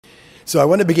So I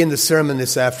want to begin the sermon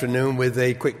this afternoon with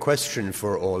a quick question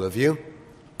for all of you.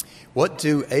 What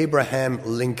do Abraham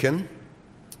Lincoln,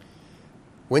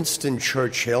 Winston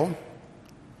Churchill,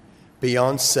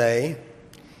 Beyonce,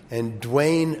 and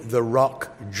Dwayne "The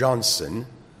Rock" Johnson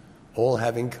all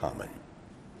have in common?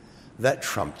 That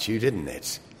trumped you, didn't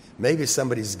it? Maybe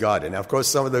somebody's got it. Now, of course,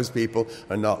 some of those people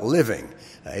are not living.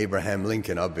 Abraham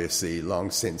Lincoln, obviously,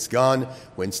 long since gone.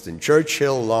 Winston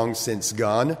Churchill, long since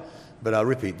gone. But I'll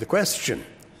repeat the question.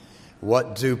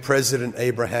 What do President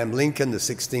Abraham Lincoln, the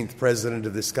 16th president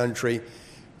of this country,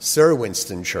 Sir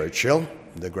Winston Churchill,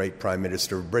 the great Prime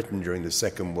Minister of Britain during the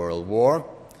Second World War,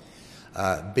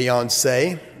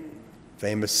 Beyonce,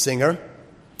 famous singer,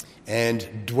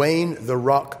 and Dwayne "The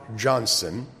Rock"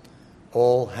 Johnson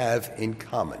all have in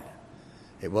common?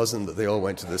 It wasn't that they all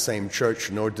went to the same church,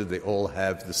 nor did they all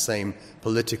have the same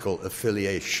political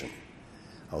affiliation.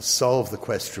 I'll solve the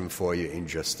question for you in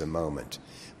just a moment.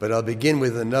 But I'll begin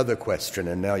with another question,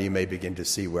 and now you may begin to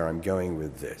see where I'm going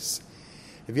with this.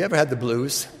 Have you ever had the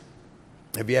blues?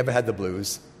 Have you ever had the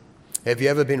blues? Have you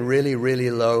ever been really,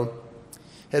 really low?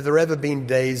 Have there ever been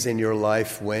days in your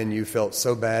life when you felt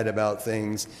so bad about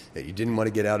things that you didn't want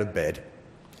to get out of bed?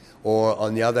 Or,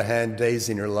 on the other hand, days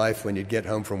in your life when you'd get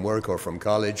home from work or from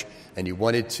college and you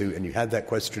wanted to, and you had that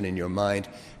question in your mind,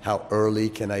 how early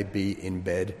can I be in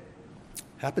bed?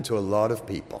 Happened to a lot of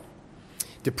people.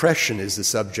 Depression is the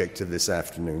subject of this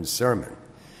afternoon's sermon.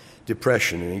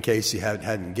 Depression, and in case you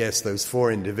hadn't guessed, those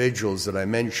four individuals that I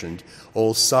mentioned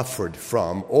all suffered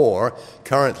from or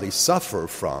currently suffer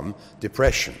from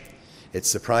depression. It's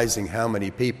surprising how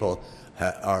many people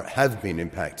have been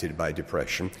impacted by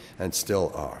depression and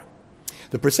still are.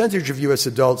 The percentage of U.S.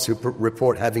 adults who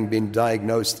report having been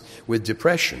diagnosed with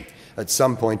depression at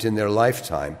some point in their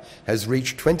lifetime has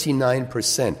reached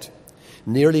 29%.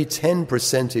 Nearly 10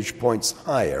 percentage points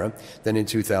higher than in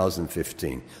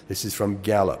 2015. This is from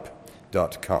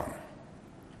Gallup.com.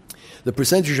 The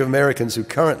percentage of Americans who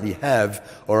currently have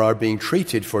or are being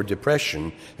treated for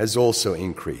depression has also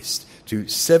increased to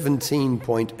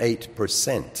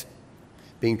 17.8%.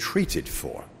 Being treated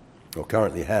for, or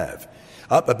currently have,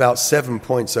 up about 7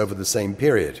 points over the same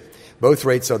period. Both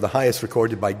rates are the highest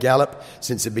recorded by Gallup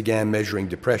since it began measuring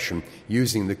depression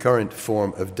using the current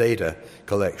form of data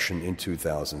collection in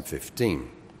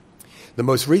 2015. The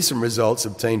most recent results,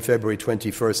 obtained February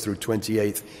 21st through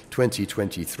 28th,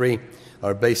 2023,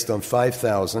 are based on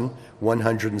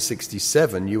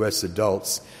 5,167 U.S.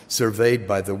 adults surveyed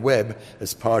by the web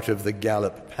as part of the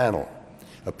Gallup panel,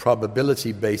 a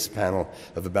probability-based panel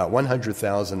of about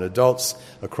 100,000 adults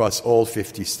across all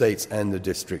 50 states and the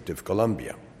District of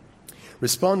Columbia.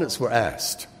 Respondents were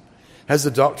asked, has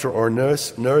a doctor or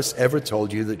nurse ever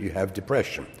told you that you have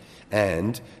depression?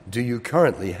 And do you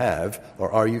currently have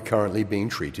or are you currently being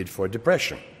treated for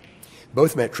depression?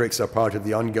 Both metrics are part of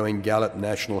the ongoing Gallup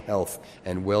National Health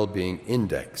and Well-Being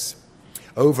Index.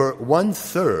 Over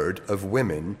one-third of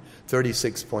women,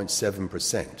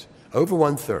 36.7%, over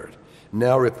one-third,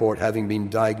 now report having been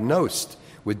diagnosed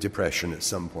with depression at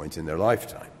some point in their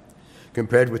lifetime,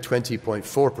 compared with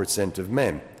 20.4% of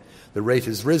men. The rate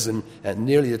has risen at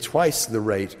nearly twice the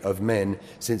rate of men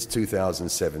since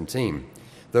 2017.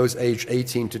 Those aged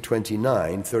 18 to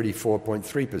 29,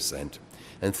 34.3%,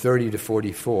 and 30 to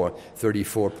 44,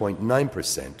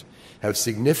 34.9%, have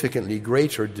significantly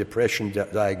greater depression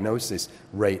diagnosis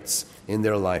rates in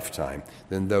their lifetime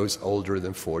than those older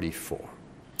than 44.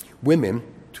 Women,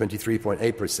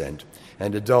 23.8%,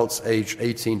 and adults aged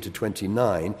 18 to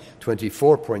 29,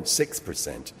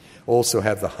 24.6%, also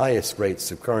have the highest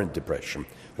rates of current depression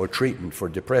or treatment for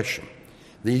depression.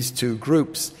 These two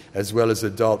groups, as well as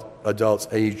adults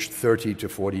aged 30 to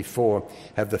 44,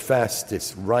 have the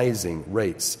fastest rising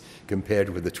rates compared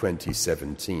with the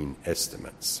 2017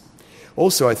 estimates.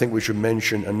 Also, I think we should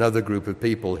mention another group of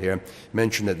people here,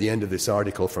 mentioned at the end of this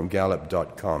article from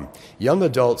Gallup.com. Young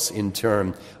adults, in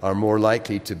turn, are more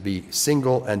likely to be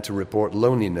single and to report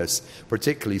loneliness,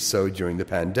 particularly so during the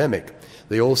pandemic.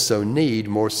 They also need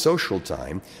more social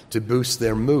time to boost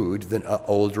their mood than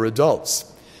older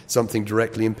adults, something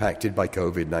directly impacted by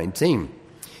COVID-19.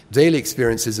 Daily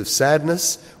experiences of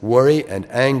sadness, worry, and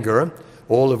anger,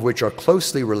 all of which are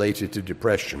closely related to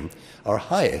depression, are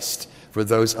highest for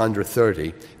those under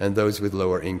 30 and those with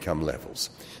lower income levels.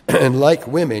 And like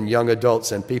women, young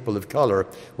adults and people of color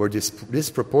were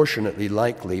disproportionately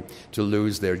likely to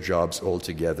lose their jobs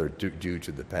altogether due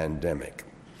to the pandemic.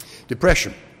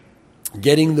 Depression,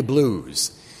 getting the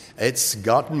blues. It's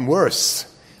gotten worse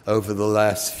over the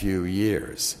last few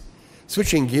years.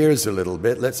 Switching gears a little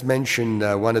bit, let's mention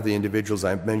one of the individuals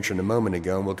I mentioned a moment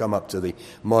ago, and we'll come up to the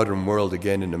modern world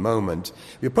again in a moment.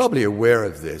 You're probably aware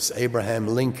of this, Abraham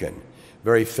Lincoln,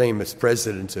 very famous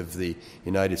president of the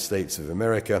United States of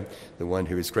America, the one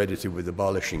who is credited with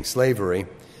abolishing slavery,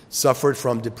 suffered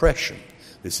from depression.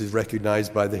 This is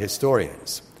recognized by the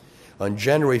historians. On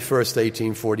January 1st,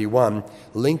 1841,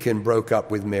 Lincoln broke up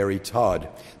with Mary Todd,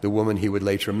 the woman he would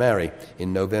later marry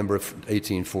in November of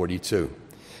 1842.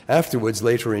 Afterwards,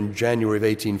 later in January of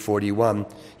 1841,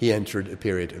 he entered a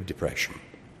period of depression.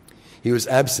 He was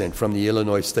absent from the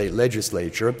Illinois State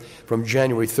Legislature from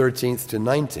January 13th to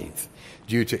 19th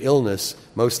due to illness,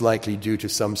 most likely due to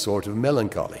some sort of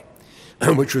melancholy,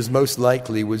 which was most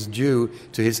likely was due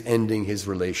to his ending his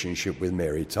relationship with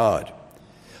Mary Todd.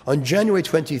 On January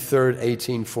 23rd,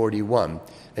 1841,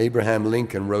 Abraham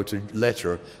Lincoln wrote a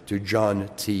letter to John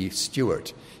T.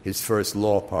 Stewart, his first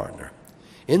law partner.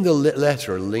 In the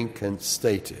letter, Lincoln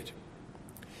stated,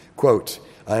 quote,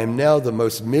 "I am now the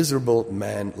most miserable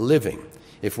man living.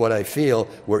 If what I feel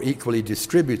were equally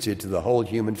distributed to the whole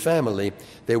human family,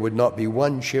 there would not be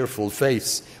one cheerful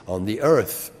face on the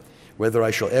earth. Whether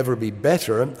I shall ever be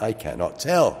better, I cannot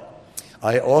tell.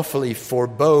 I awfully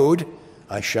forebode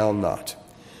I shall not.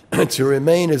 To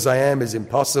remain as I am is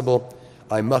impossible.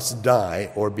 I must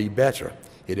die or be better,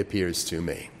 it appears to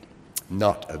me."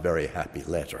 Not a very happy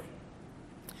letter.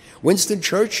 Winston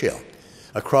Churchill,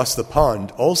 across the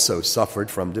pond, also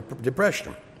suffered from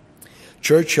depression.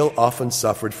 Churchill often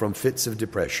suffered from fits of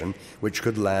depression, which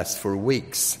could last for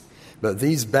weeks. But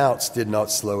these bouts did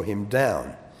not slow him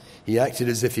down. He acted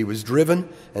as if he was driven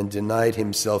and denied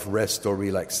himself rest or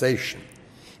relaxation.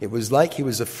 It was like he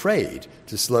was afraid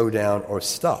to slow down or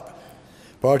stop.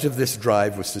 Part of this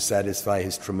drive was to satisfy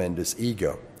his tremendous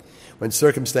ego. When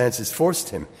circumstances forced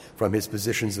him from his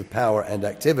positions of power and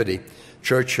activity,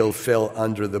 Churchill fell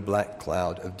under the black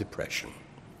cloud of depression.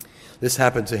 This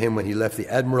happened to him when he left the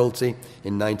Admiralty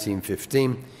in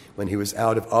 1915, when he was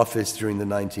out of office during the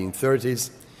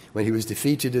 1930s, when he was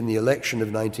defeated in the election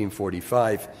of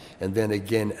 1945, and then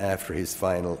again after his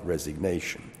final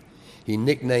resignation. He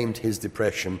nicknamed his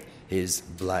depression his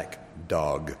black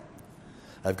dog.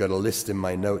 I've got a list in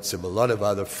my notes of a lot of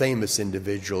other famous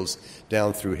individuals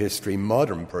down through history,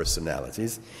 modern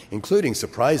personalities, including,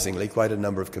 surprisingly, quite a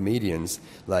number of comedians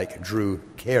like Drew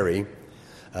Carey,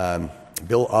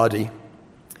 Bill Oddie,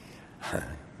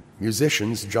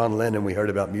 musicians, John Lennon, we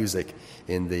heard about music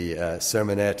in the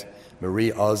sermonette,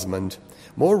 Marie Osmond.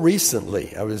 More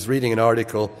recently, I was reading an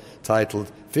article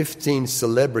titled 15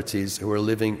 Celebrities Who Are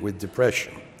Living with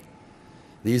Depression.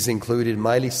 These included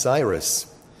Miley Cyrus,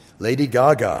 Lady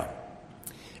Gaga,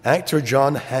 actor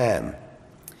John Hamm,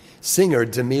 singer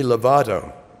Demi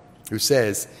Lovato, who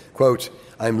says, quote,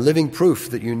 "I'm living proof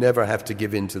that you never have to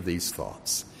give in to these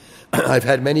thoughts. I've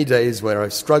had many days where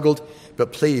I've struggled,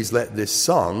 but please let this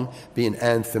song be an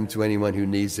anthem to anyone who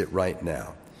needs it right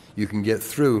now. You can get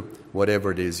through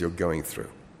whatever it is you're going through."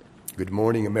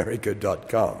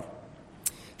 GoodMorningAmerica.com.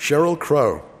 Sheryl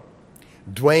Crow,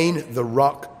 Dwayne "The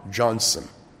Rock" Johnson.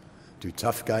 Do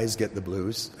tough guys get the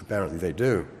blues? Apparently they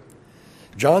do.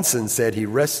 Johnson said he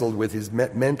wrestled with his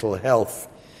mental health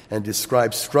and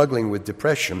described struggling with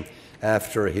depression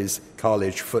after his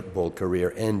college football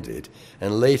career ended,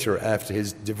 and later after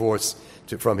his divorce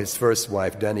from his first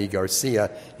wife, Dani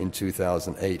Garcia, in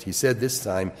 2008. He said this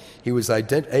time he was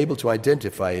able to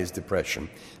identify his depression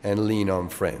and lean on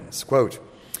friends. Quote,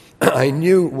 "I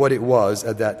knew what it was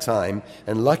at that time,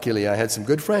 and luckily I had some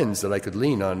good friends that I could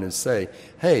lean on and say,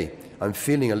 hey, I'm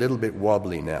feeling a little bit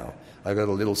wobbly now. I got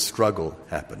a little struggle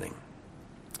happening,"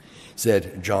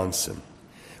 said Johnson.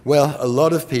 Well, a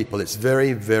lot of people, it's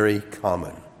very, very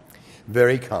common.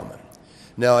 Very common.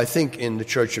 Now, I think in the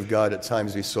Church of God at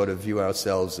times we sort of view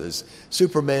ourselves as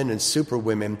supermen and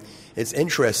superwomen. It's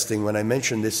interesting when I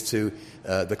mentioned this to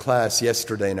the class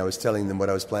yesterday and I was telling them what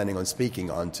I was planning on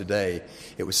speaking on today,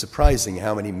 it was surprising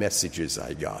how many messages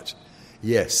I got.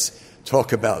 Yes,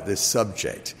 talk about this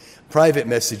subject. Private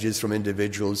messages from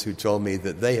individuals who told me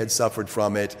that they had suffered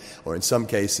from it, or in some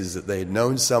cases that they had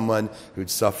known someone who'd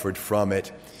suffered from it.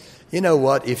 You know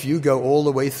what? If you go all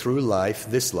the way through life,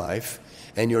 this life,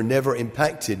 and you're never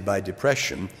impacted by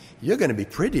depression, you're going to be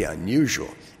pretty unusual,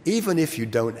 even if you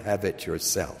don't have it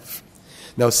yourself.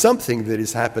 Now, something that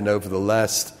has happened over the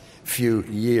last few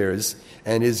years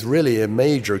and is really a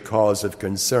major cause of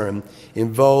concern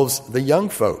involves the young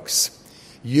folks.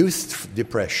 Youth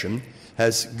depression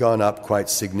has gone up quite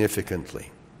significantly.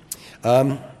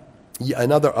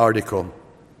 Another article,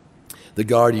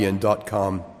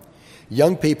 TheGuardian.com,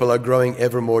 young people are growing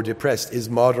ever more depressed. Is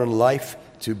modern life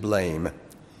to blame?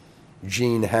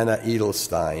 Jean Hannah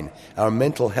Edelstein. Our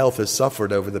mental health has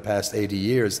suffered over the past 80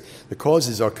 years. The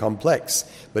causes are complex,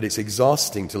 but it's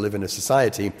exhausting to live in a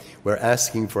society where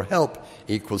asking for help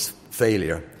equals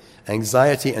failure.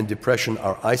 Anxiety and depression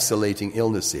are isolating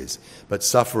illnesses, but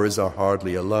sufferers are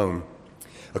hardly alone.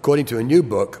 According to a new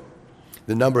book,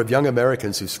 the number of young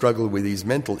Americans who struggle with these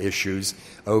mental issues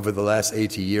over the last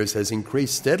 80 years has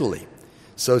increased steadily.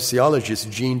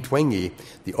 Sociologist Jean Twenge,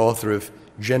 the author of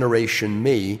Generation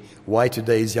Me, Why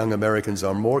Today's Young Americans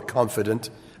Are More Confident,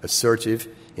 Assertive,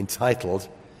 Entitled,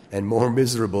 and More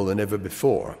Miserable Than Ever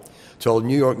Before, told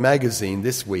New York Magazine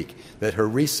this week that her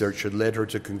research had led her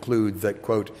to conclude that,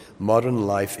 quote, modern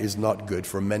life is not good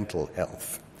for mental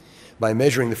health. By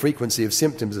measuring the frequency of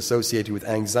symptoms associated with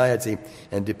anxiety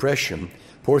and depression,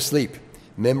 poor sleep,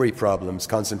 memory problems,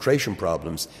 concentration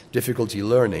problems, difficulty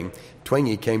learning,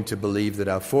 Twenge came to believe that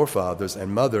our forefathers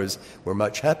and mothers were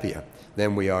much happier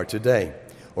than we are today,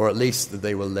 or at least that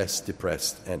they were less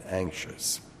depressed and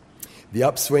anxious. The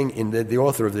upswing in the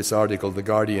author of this article, The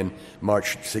Guardian,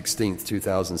 March 16,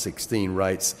 2016,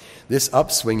 writes, "This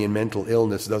upswing in mental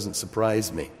illness doesn't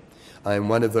surprise me. I am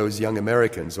one of those young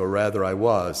Americans, or rather I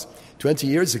was. 20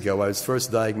 years ago, I was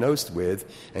first diagnosed with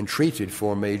and treated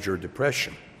for major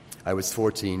depression. I was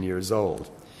 14 years old.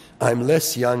 I'm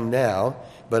less young now,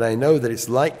 but I know that it's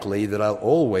likely that I'll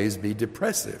always be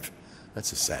depressive."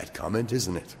 That's a sad comment,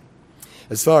 isn't it?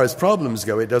 As far as problems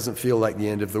go, it doesn't feel like the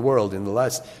end of the world. In the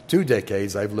last 2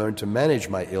 decades, I've learned to manage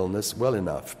my illness well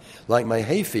enough. Like my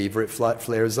hay fever, it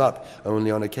flares up only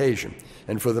on occasion.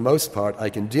 And for the most part, I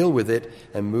can deal with it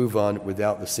and move on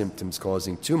without the symptoms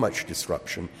causing too much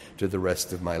disruption to the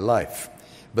rest of my life.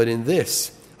 But in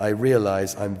this, I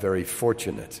realize I'm very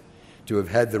fortunate to have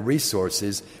had the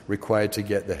resources required to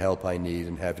get the help I need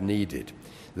and have needed.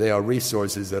 They are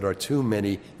resources that too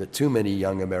many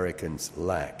young Americans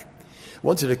lack. I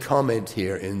wanted to comment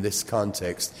here in this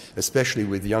context, especially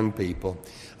with young people,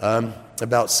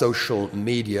 about social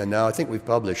media. Now, I think we've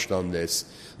published on this.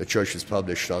 The church has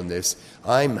published on this.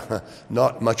 I'm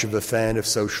not much of a fan of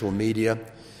social media.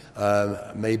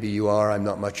 Maybe you are. I'm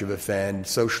not much of a fan.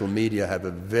 Social media have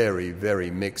a very, very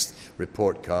mixed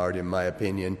report card, in my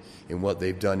opinion, in what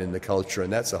they've done in the culture,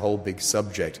 and that's a whole big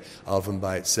subject of them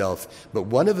by itself. But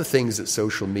one of the things that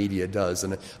social media does,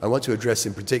 and I want to address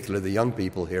in particular the young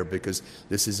people here because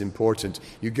this is important.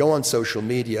 You go on social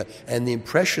media, and the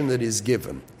impression that is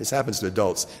given, this happens to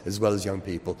adults as well as young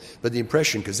people, but the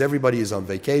impression, because everybody is on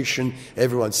vacation,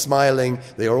 everyone's smiling,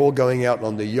 they are all going out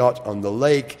on the yacht on the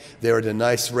lake, they're at a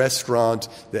nice restaurant,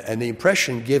 and the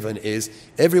impression given is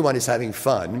everyone is having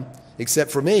fun except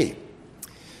for me.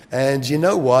 And you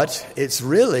know what? It's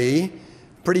really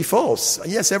pretty false.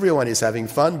 Yes, everyone is having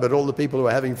fun, but all the people who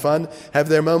are having fun have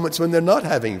their moments when they're not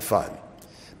having fun.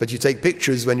 But you take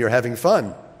pictures when you're having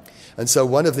fun. And so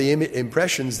one of the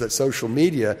impressions that social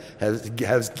media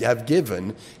have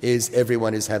given is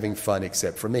everyone is having fun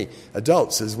except for me.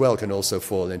 Adults as well can also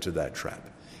fall into that trap.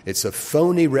 It's a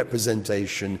phony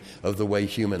representation of the way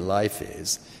human life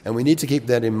is, and we need to keep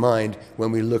that in mind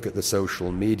when we look at the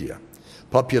social media.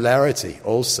 Popularity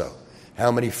also.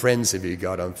 How many friends have you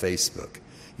got on Facebook?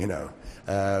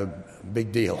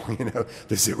 Big deal.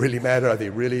 Does it really matter? Are they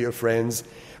really your friends?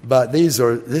 But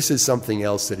this is something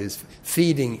else that is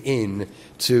feeding in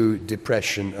to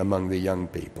depression among the young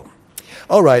people.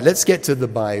 All right, let's get to the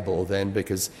Bible then,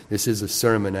 because this is a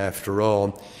sermon after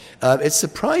all. It's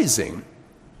surprising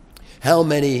how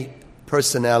many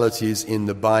personalities in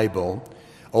the Bible,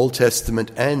 Old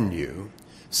Testament and New,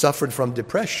 suffered from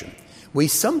depression. We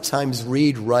sometimes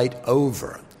read right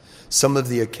over some of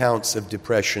the accounts of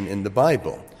depression in the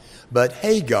Bible. But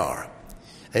Hagar,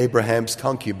 Abraham's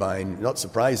concubine, not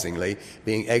surprisingly,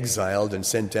 being exiled and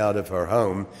sent out of her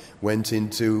home, went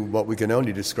into what we can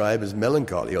only describe as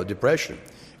melancholy or depression.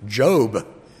 Job,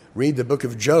 read the book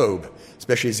of Job,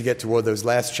 especially as you get toward those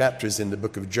last chapters in the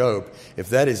book of Job. If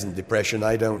that isn't depression,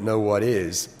 I don't know what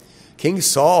is. King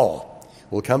Saul,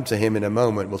 we'll come to him in a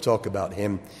moment. We'll talk about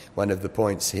him, one of the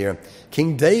points here.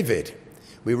 King David,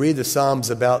 we read the Psalms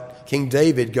about King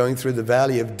David going through the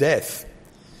valley of death.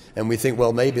 And we think,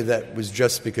 well, maybe that was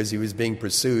just because he was being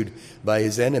pursued by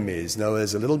his enemies. No,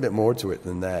 there's a little bit more to it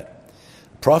than that.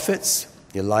 Prophets,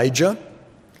 Elijah,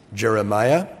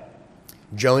 Jeremiah,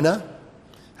 Jonah,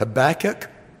 Habakkuk,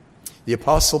 the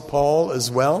Apostle Paul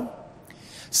as well.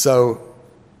 So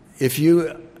if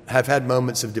you have had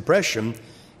moments of depression,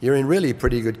 you're in really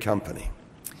pretty good company.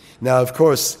 Now, of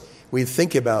course, we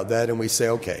think about that and we say,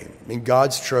 okay, in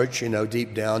God's church,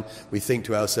 deep down, we think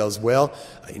to ourselves, well,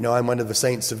 I'm one of the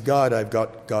saints of God. I've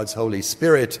got God's Holy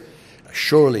Spirit.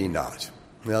 Surely not.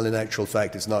 Well, in actual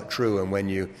fact, it's not true. And when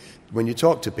you when you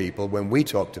talk to people, when we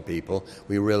talk to people,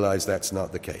 we realize that's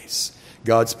not the case.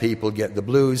 God's people get the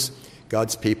blues.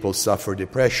 God's people suffer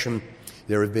depression.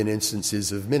 There have been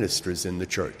instances of ministers in the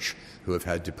church who have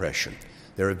had depression.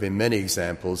 There have been many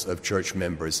examples of church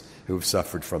members who have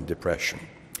suffered from depression.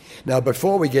 Now,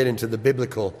 before we get into the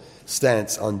biblical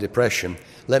stance on depression,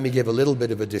 let me give a little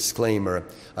bit of a disclaimer.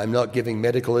 I'm not giving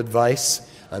medical advice.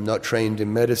 I'm not trained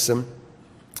in medicine.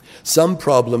 Some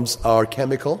problems are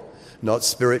chemical, not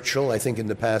spiritual. I think in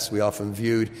the past we often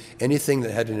viewed anything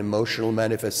that had an emotional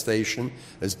manifestation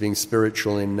as being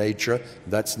spiritual in nature.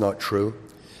 That's not true.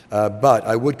 But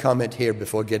I would comment here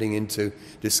before getting into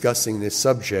discussing this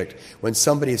subject. When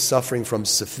somebody is suffering from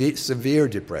severe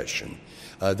depression,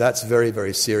 that's very,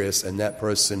 very serious, and that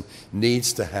person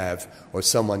needs to have, or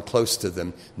someone close to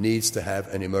them needs to have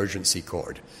an emergency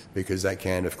cord, because that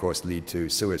can, of course, lead to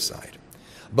suicide.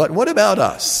 But what about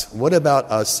us? What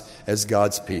about us as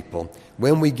God's people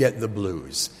when we get the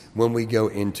blues, when we go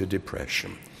into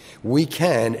depression? We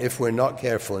can, if we're not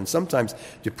careful, and sometimes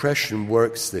depression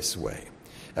works this way.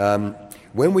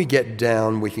 When we get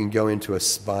down, we can go into a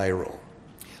spiral.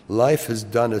 Life has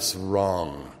done us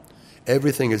wrong.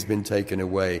 Everything has been taken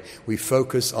away. We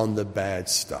focus on the bad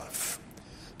stuff.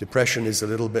 Depression is a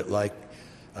little bit like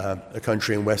a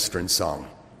country and western song.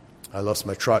 I lost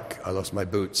my truck, I lost my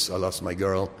boots, I lost my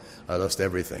girl, I lost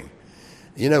everything.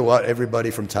 You know what?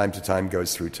 Everybody from time to time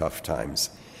goes through tough times.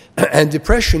 And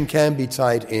depression can be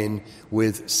tied in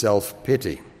with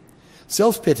self-pity.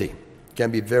 Self-pity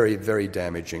can be very, very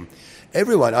damaging.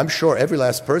 Everyone, I'm sure every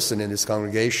last person in this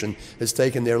congregation has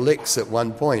taken their licks at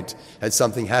one point, had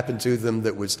something happen to them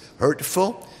that was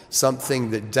hurtful,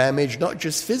 something that damaged not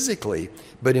just physically,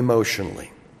 but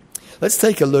emotionally. Let's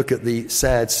take a look at the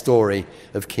sad story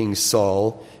of King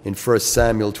Saul in 1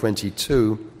 Samuel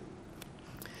 22.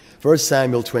 1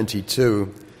 Samuel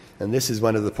 22, and this is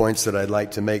one of the points that I'd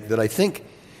like to make that I think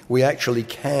we actually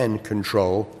can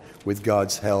control with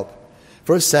God's help.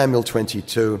 1 Samuel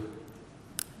 22.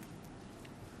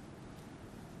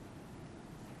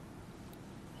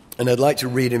 And I'd like to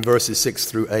read in verses 6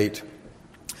 through 8.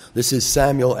 This is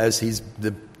Samuel as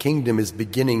the kingdom is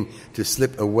beginning to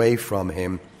slip away from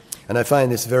him. And I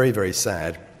find this very, very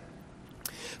sad.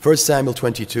 1 Samuel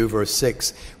 22, verse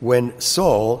 6, when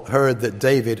Saul heard that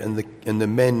David and the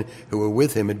men who were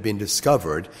with him had been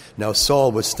discovered, now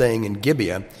Saul was staying in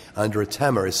Gibeah under a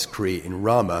tamarisk tree in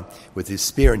Ramah with his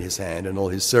spear in his hand and all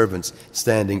his servants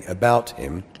standing about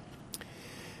him.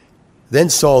 Then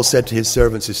Saul said to his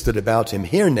servants who stood about him,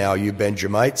 "Hear now, you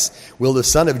Benjamites, will the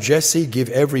son of Jesse give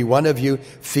every one of you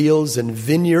fields and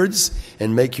vineyards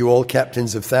and make you all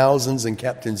captains of thousands and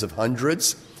captains of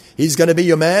hundreds? He's going to be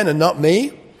your man and not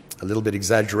me?" A little bit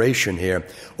exaggeration here.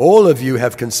 "All of you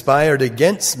have conspired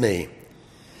against me,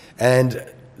 and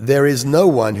there is no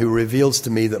one who reveals to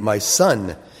me that my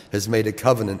son has made a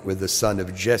covenant with the son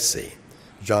of Jesse."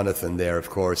 Jonathan there, of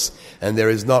course. "And there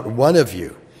is not one of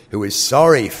you who is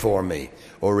sorry for me,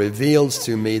 or reveals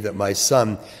to me that my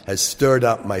son has stirred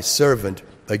up my servant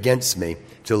against me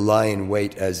to lie in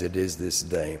wait as it is this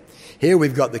day." Here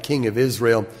we've got the king of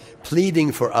Israel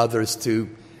pleading for others to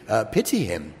pity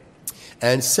him.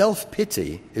 And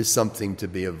self-pity is something to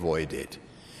be avoided.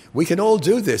 We can all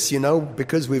do this,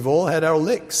 because we've all had our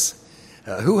licks.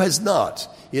 Who has not?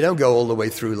 You don't go all the way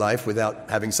through life without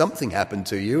having something happen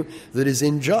to you that is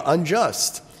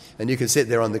unjust. And you can sit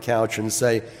there on the couch and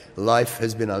say, life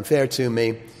has been unfair to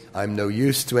me. I'm no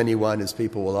use to anyone, as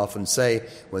people will often say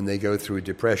when they go through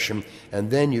depression. And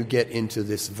then you get into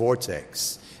this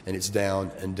vortex, and it's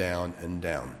down and down and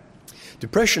down.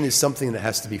 Depression is something that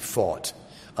has to be fought,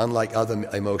 unlike other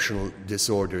emotional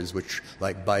disorders,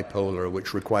 like bipolar,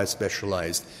 which require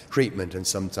specialized treatment and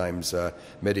sometimes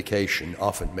medication,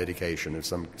 often medication of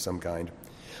some kind.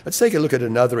 Let's take a look at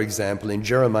another example in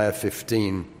Jeremiah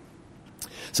 15.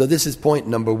 So this is point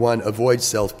number 1, avoid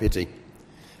self-pity.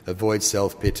 Avoid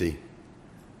self-pity.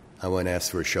 I won't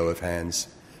ask for a show of hands.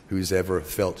 Who's ever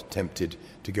felt tempted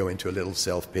to go into a little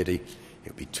self-pity? It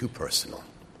would be too personal.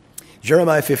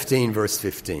 Jeremiah 15, verse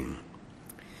 15.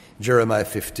 Jeremiah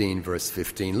 15, verse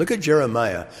 15. Look at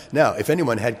Jeremiah. Now, if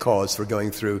anyone had cause for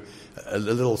going through a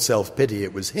little self-pity,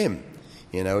 it was him.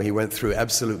 He went through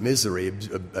absolute misery,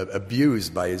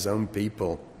 abused by his own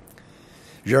people.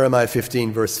 Jeremiah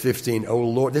 15, verse 15, "O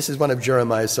Lord," this is one of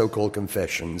Jeremiah's so-called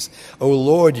confessions. "O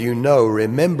Lord,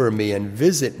 remember me and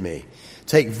visit me.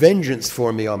 Take vengeance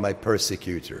for me on my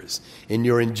persecutors. In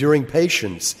your enduring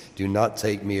patience, do not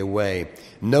take me away.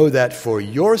 Know that for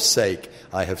your sake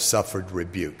I have suffered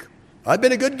rebuke." I've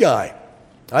been a good guy.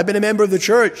 I've been a member of the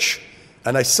church,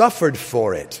 and I suffered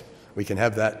for it. We can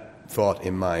have that thought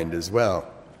in mind as well.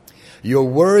 Your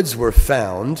words were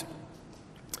found,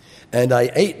 and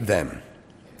I ate them.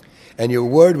 And your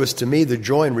word was to me the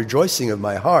joy and rejoicing of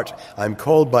my heart. I'm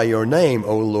called by your name,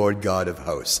 O Lord God of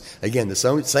hosts. Again, the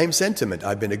same sentiment.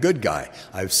 I've been a good guy.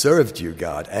 I've served you,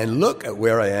 God. And look at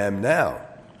where I am now.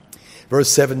 Verse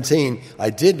 17, I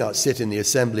did not sit in the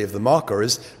assembly of the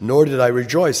mockers, nor did I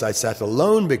rejoice. I sat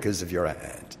alone because of your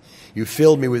hand. You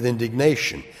filled me with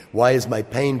indignation. Why is my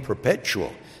pain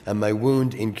perpetual and my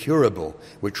wound incurable,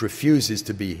 which refuses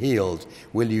to be healed?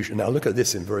 Will you, now look at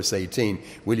this in verse 18,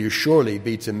 will you surely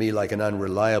be to me like an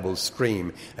unreliable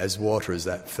stream, as waters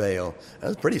that fail?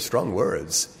 That's pretty strong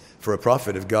words for a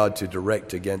prophet of God to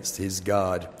direct against his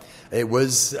God. It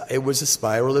was a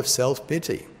spiral of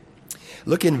self-pity.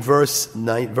 Look in verse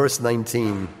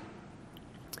 19.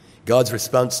 God's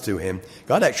response to him.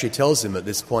 God actually tells him at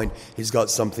this point he's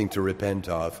got something to repent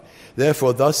of.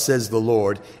 Therefore, thus says the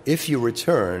Lord, if you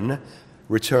repent,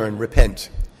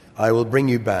 I will bring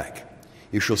you back.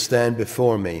 You shall stand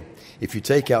before me. If you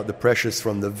take out the precious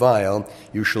from the vial,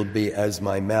 you shall be as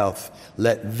my mouth.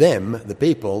 Let them, the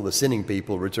people, the sinning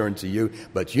people, return to you,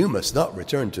 but you must not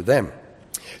return to them.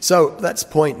 So that's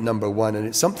point number one, and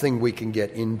it's something we can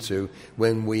get into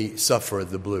when we suffer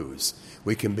the blues.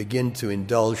 We can begin to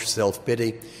indulge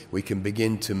self-pity. We can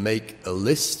begin to make a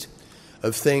list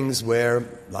of things where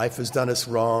life has done us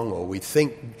wrong, or we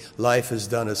think life has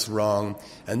done us wrong,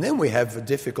 and then we have a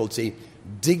difficulty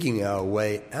digging our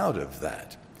way out of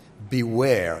that.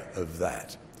 Beware of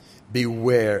that.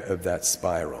 Beware of that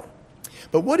spiral.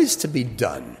 But what is to be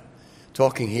done?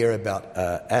 Talking here about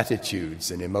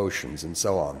attitudes and emotions and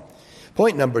so on.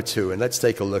 Point number 2, and let's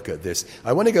take a look at this.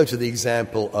 I want to go to the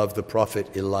example of the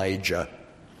prophet Elijah.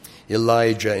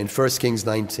 Elijah in 1 Kings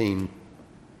 19.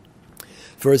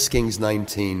 1 Kings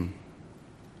 19,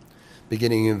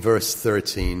 beginning in verse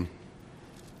 13.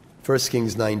 1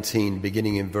 Kings 19,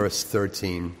 beginning in verse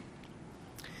 13.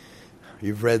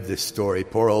 You've read this story,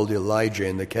 poor old Elijah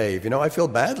in the cave. You know, I feel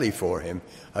badly for him.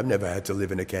 I've never had to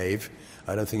live in a cave.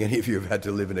 I don't think any of you have had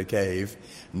to live in a cave,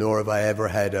 nor have I ever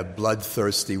had a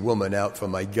bloodthirsty woman out for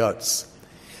my guts.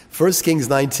 1 Kings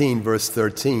 19, verse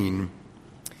 13.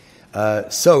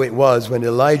 So it was when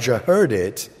Elijah heard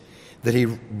it that he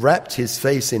wrapped his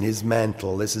face in his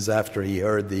mantle. This is after he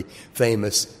heard the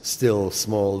famous still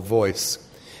small voice.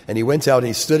 And he went out and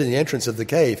he stood in the entrance of the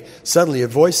cave. Suddenly a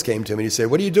voice came to him and he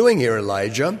said, "What are you doing here,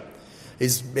 Elijah?"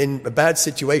 He's in a bad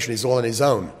situation. He's all on his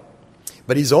own.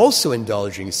 But he's also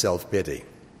indulging self-pity.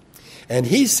 And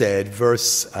he said,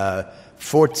 verse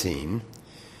 14,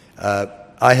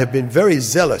 I have been very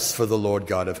zealous for the Lord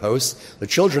God of hosts. The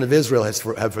children of Israel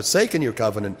have forsaken your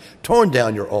covenant, torn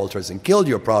down your altars, and killed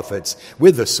your prophets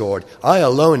with the sword. I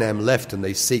alone am left, and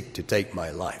they seek to take my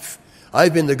life.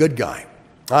 I've been the good guy.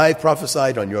 I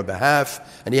prophesied on your behalf,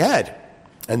 and he had.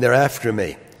 And they're after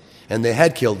me. And they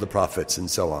had killed the prophets, and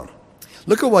so on.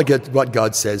 Look at what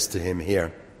God says to him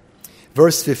here.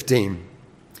 Verse 15,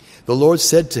 the Lord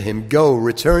said to him, "Go,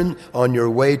 return on your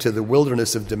way to the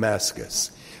wilderness of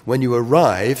Damascus. When you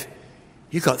arrive,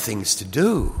 you got things to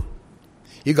do.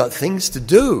 You got things to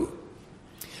do.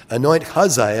 Anoint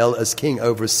Hazael as king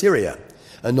over Syria.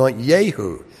 Anoint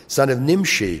Jehu, son of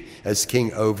Nimshi, as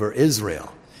king over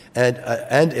Israel.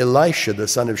 And Elisha, the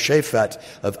son of Shaphat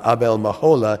of Abel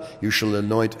Mahola, you shall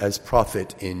anoint as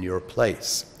prophet in your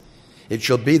place. It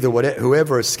shall be that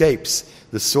whoever escapes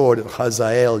the sword of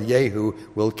Hazael, Jehu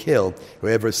will kill.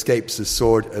 Whoever escapes the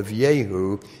sword of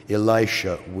Jehu,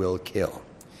 Elisha will kill."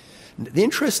 The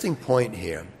interesting point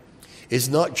here is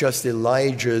not just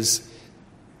Elijah's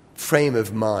frame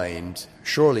of mind.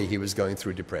 Surely he was going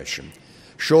through depression.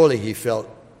 Surely he felt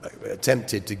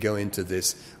tempted to go into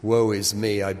this, woe is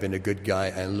me, I've been a good guy,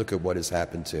 and look at what has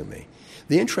happened to me.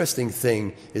 The interesting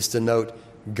thing is to note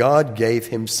God gave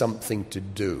him something to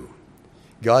do.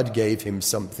 God gave him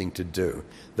something to do.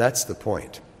 That's the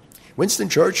point. Winston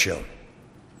Churchill,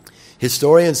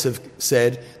 historians have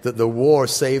said that the war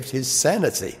saved his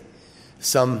sanity.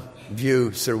 Some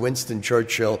view Sir Winston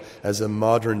Churchill as a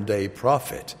modern-day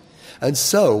prophet. And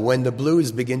so, when the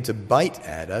blues begin to bite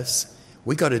at us,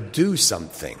 we got to do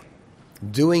something.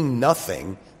 Doing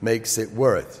nothing makes it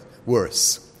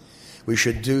worse. We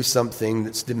should do something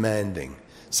that's demanding,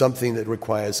 something that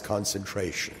requires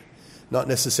concentration. Not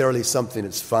necessarily something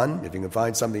that's fun. If you can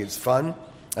find something that's fun,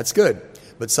 that's good.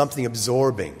 But something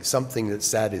absorbing, something that's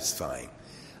satisfying.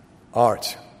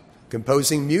 Art,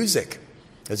 composing music,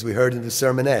 as we heard in the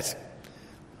sermonette.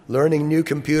 Learning new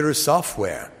computer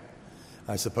software.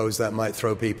 I suppose that might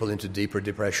throw people into deeper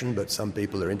depression, but some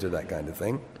people are into that kind of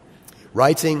thing.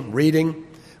 Writing, reading,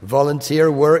 volunteer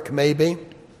work maybe.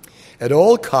 At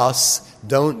all costs,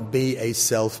 don't be a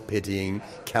self-pitying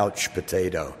couch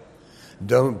potato.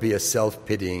 Don't be a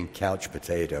self-pitying couch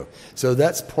potato. So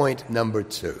that's point number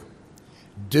 2.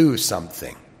 Do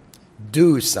something.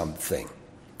 Do something.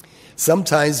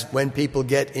 Sometimes when people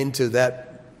get into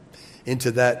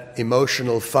that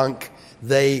emotional funk,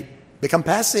 they become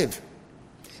passive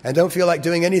and don't feel like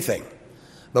doing anything.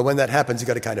 But when that happens, you've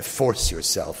got to kind of force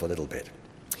yourself a little bit.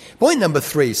 Point number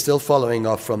 3, still following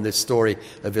off from this story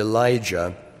of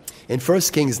Elijah, in 1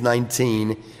 Kings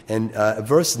 19, and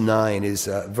verse 9 is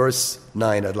verse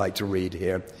 9 I'd like to read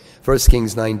here. 1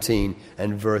 Kings 19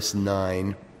 and verse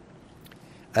 9.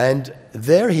 And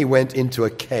there he went into a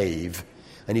cave,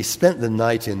 and he spent the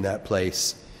night in that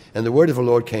place. And the word of the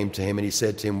Lord came to him, and he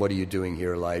said to him, "What are you doing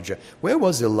here, Elijah?" Where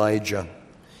was Elijah?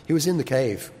 He was in the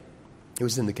cave. He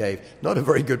was in the cave. Not a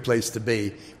very good place to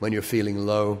be when you're feeling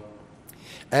low.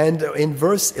 And in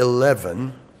verse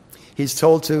 11, he's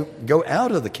told to go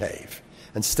out of the cave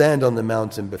and stand on the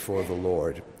mountain before the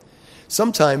Lord.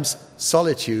 Sometimes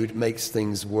solitude makes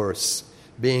things worse.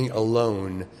 Being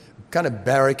alone, kind of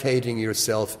barricading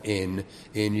yourself in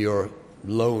your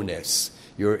lowness,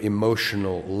 your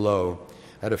emotional low.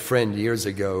 I had a friend years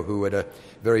ago who had a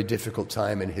very difficult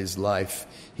time in his life.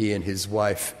 He and his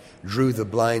wife drew the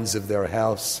blinds of their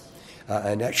house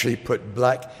and actually put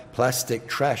black plastic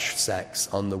trash sacks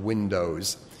on the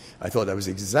windows. I thought that was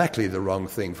exactly the wrong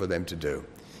thing for them to do.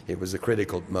 It was a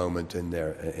critical moment in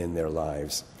their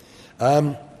lives.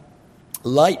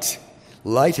 Light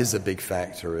is a big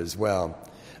factor as well.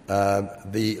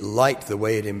 The light, the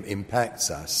way it impacts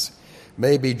us,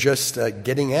 maybe just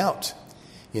getting out.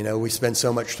 You know, we spend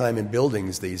so much time in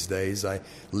buildings these days. I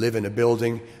live in a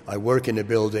building, I work in a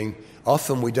building.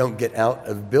 Often we don't get out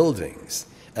of buildings.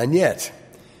 And yet,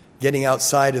 getting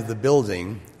outside of the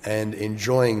building and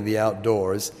enjoying the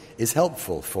outdoors is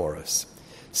helpful for us.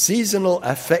 Seasonal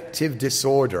affective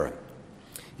disorder.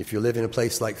 If you live in a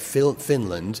place like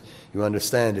Finland, you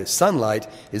understand it. Sunlight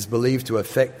is believed to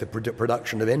affect the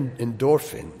production of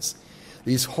endorphins.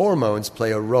 These hormones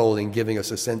play a role in giving us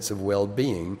a sense of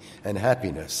well-being and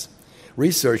happiness.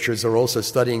 Researchers are also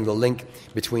studying the link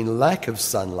between lack of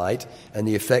sunlight and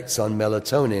the effects on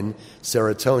melatonin,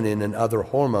 serotonin, and other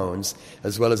hormones,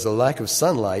 as well as the lack of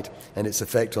sunlight and its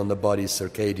effect on the body's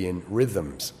circadian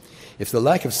rhythms. If the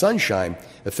lack of sunshine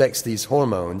affects these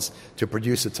hormones to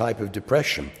produce a type of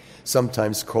depression,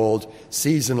 sometimes called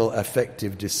seasonal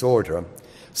affective disorder,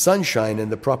 sunshine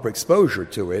and the proper exposure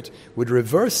to it would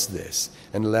reverse this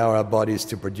and allow our bodies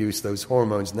to produce those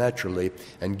hormones naturally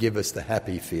and give us the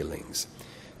happy feelings.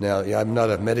 Now, I'm not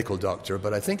a medical doctor,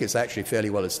 but I think it's actually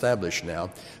fairly well established now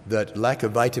that lack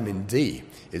of vitamin D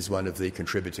is one of the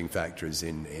contributing factors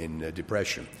in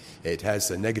depression. It has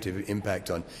a negative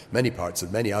impact on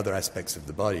many other aspects of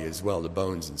the body as well, the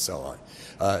bones and so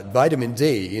on. Vitamin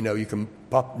D, you can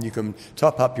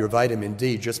top up your vitamin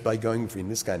D just by going, in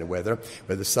this kind of weather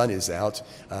where the sun is out,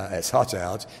 it's hot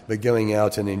out, but going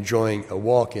out and enjoying a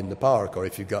walk in the park, or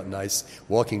if you've got nice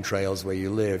walking trails where you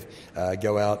live,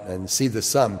 go out and see the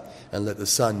sun and let the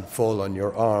sun fall on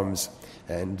your arms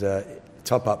and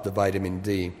top up the vitamin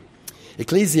D.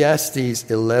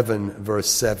 Ecclesiastes 11, verse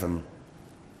 7.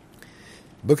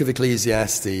 Book of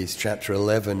Ecclesiastes, chapter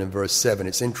 11 and verse 7.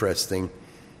 It's interesting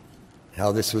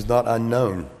how this was not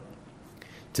unknown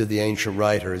to the ancient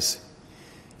writers.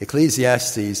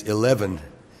 Ecclesiastes 11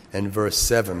 and verse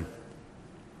 7.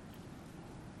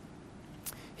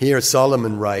 Here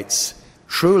Solomon writes,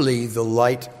 "Truly the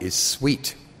light is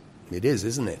sweet." It is,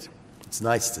 isn't it? It's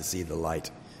nice to see the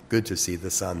light, good to see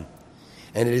the sun.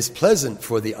 "And it is pleasant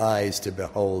for the eyes to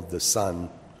behold the sun."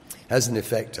 Has an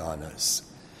effect on us.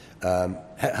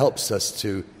 Helps us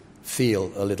to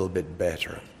feel a little bit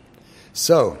better.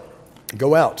 So,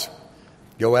 go out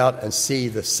and see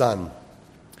the sun.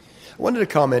 I wanted to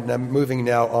comment, and I'm moving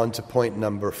now on to point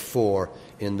number 4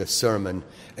 in the sermon.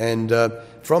 And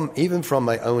from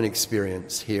my own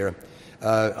experience here,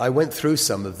 I went through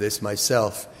some of this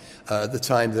myself. The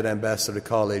time that Ambassador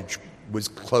College was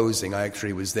closing, I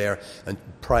actually was there and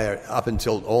up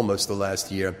until almost the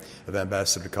last year of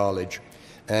Ambassador College.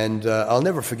 And I'll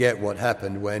never forget what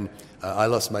happened when I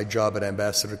lost my job at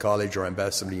Ambassador College, or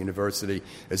Ambassador University,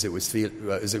 as it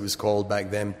was called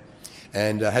back then.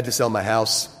 And I had to sell my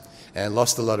house, and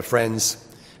lost a lot of friends,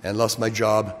 and lost my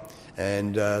job,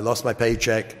 and lost my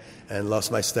paycheck, and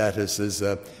lost my status as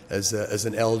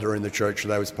an elder in the church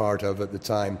that I was part of at the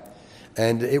time.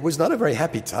 And it was not a very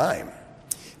happy time.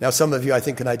 Now, some of you, I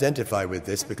think, can identify with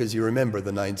this because you remember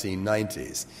the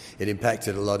 1990s. It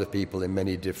impacted a lot of people in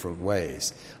many different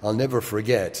ways. I'll never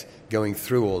forget going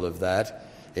through all of that.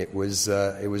 It was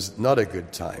not a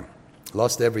good time.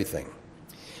 Lost everything.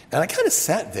 And I kind of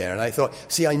sat there and I thought,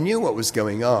 see, I knew what was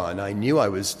going on. I knew I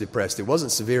was depressed. It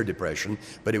wasn't severe depression,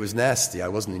 but it was nasty. I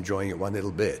wasn't enjoying it one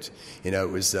little bit. You know,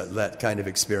 it was that kind of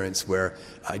experience where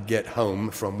I'd get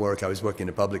home from work. I was working in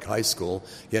a public high school,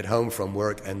 get home from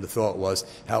work, and the thought was,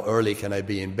 how early can I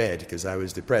be in bed? Because I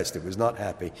was depressed. It was not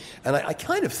happy. And I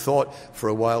kind of thought for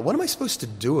a while, what am I supposed to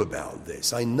do about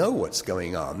this? I know what's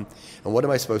going on, and what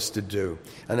am I supposed to do?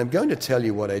 And I'm going to tell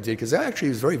you what I did, because actually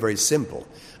it was very, very simple.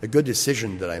 A good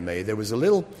decision that I made. There was a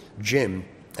little gym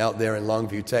out there in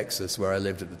Longview, Texas, where I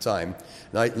lived at the time.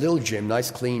 Little gym, nice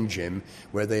clean gym,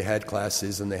 where they had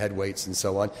classes and they had weights and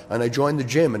so on. And I joined the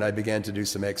gym and I began to do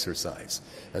some exercise.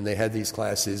 And they had these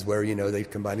classes where, you know, they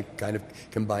combine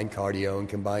cardio and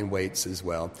combine weights as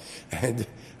well. And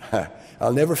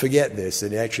I'll never forget this.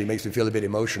 It actually makes me feel a bit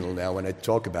emotional now when I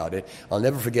talk about it. I'll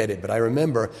never forget it. But I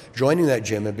remember joining that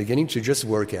gym and beginning to just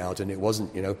work out. And it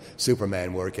wasn't, you know,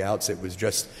 Superman workouts. It was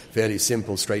just fairly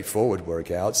simple, straightforward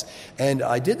workouts. And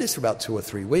I did this for about 2 or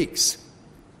 3 weeks.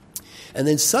 And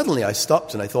then suddenly I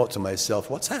stopped and I thought to myself,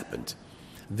 what's happened?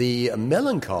 The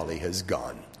melancholy has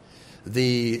gone.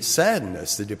 The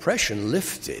sadness, the depression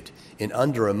lifted in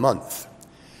under a month.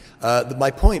 My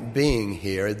point being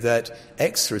here that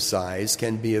exercise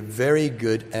can be a very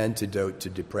good antidote to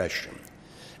depression.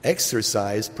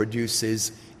 Exercise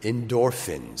produces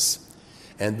endorphins.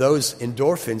 And those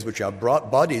endorphins, which our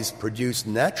bodies produce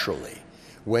naturally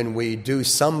when we do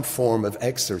some form of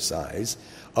exercise,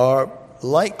 are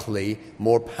likely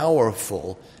more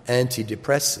powerful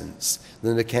antidepressants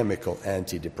than the chemical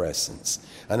antidepressants.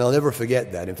 And I'll never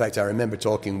forget that. In fact, I remember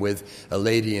talking with a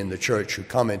lady in the church who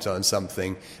commented on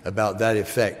something about that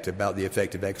effect, about the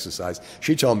effect of exercise.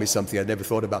 She told me something I'd never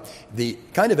thought about. The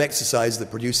kind of exercise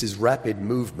that produces rapid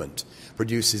movement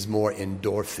produces more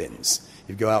endorphins.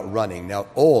 You go out running. Now,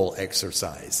 all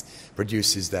exercise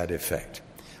produces that effect.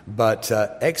 But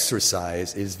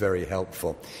exercise is very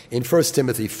helpful. In 1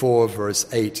 Timothy 4, verse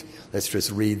 8, let's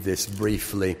just read this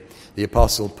briefly. The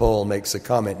Apostle Paul makes a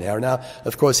comment now. Now,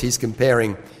 of course, he's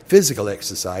comparing physical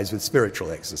exercise with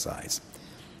spiritual exercise.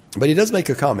 But he does make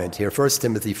a comment here. 1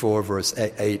 Timothy 4, verse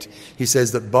 8, he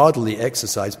says that bodily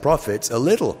exercise profits a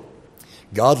little.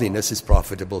 Godliness is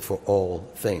profitable for all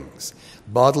things.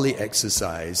 Bodily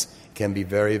exercise can be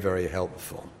very, very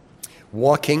helpful.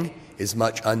 Walking is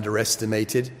much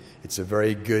underestimated. It's a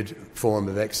very good form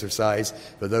of exercise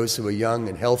for those who are young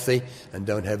and healthy and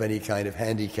don't have any kind of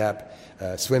handicap.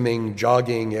 Swimming,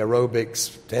 jogging,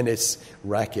 aerobics, tennis,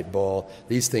 racquetball,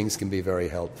 these things can be very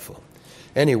helpful.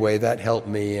 Anyway, that helped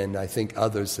me, and I think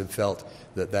others have felt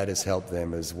that that has helped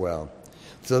them as well.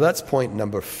 So that's point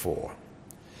number 4.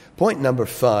 Point number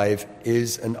 5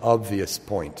 is an obvious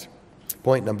point.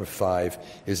 Point number 5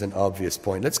 is an obvious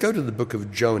point. Let's go to the book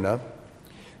of Jonah.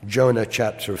 Jonah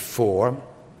chapter 4.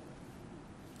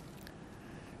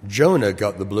 Jonah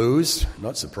got the blues,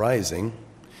 not surprising.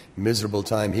 Miserable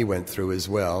time he went through as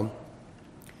well.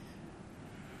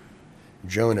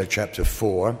 Jonah chapter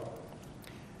 4.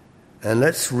 And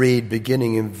let's read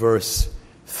beginning in verse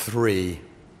 3.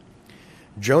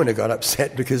 Jonah got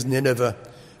upset because Nineveh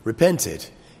repented.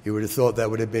 You would have thought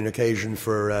that would have been occasion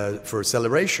for a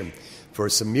celebration, for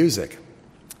some music.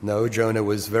 No, Jonah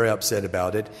was very upset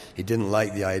about it. He didn't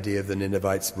like the idea of the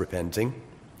Ninevites repenting.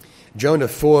 Jonah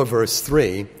 4, verse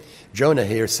 3, Jonah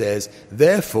here says,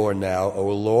 "Therefore now, O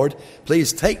Lord,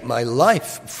 please take my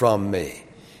life from me.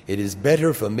 It is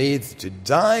better for me to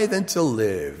die than to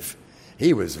live."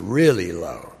 He was really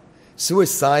low.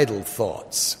 Suicidal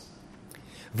thoughts.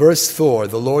 Verse 4,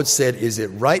 the Lord said, "Is it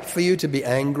right for you to be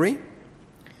angry?"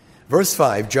 Verse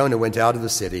 5, Jonah went out of the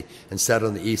city and sat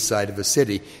on the east side of the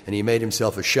city, and he made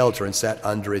himself a shelter and sat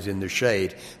under it in the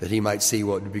shade, that he might see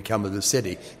what would become of the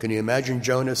city. Can you imagine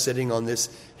Jonah sitting on this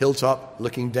hilltop,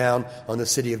 looking down on the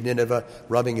city of Nineveh,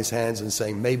 rubbing his hands and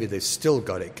saying, maybe they've still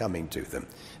got it coming to them,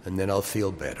 and then I'll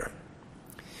feel better.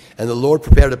 And the Lord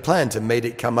prepared a plant and made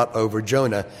it come up over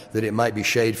Jonah, that it might be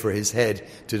shade for his head,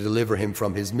 to deliver him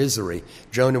from his misery.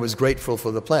 Jonah was grateful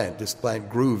for the plant. This plant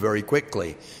grew very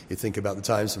quickly. You think about the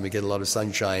times when we get a lot of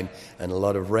sunshine and a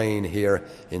lot of rain here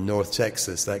in North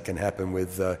Texas. That can happen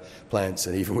with plants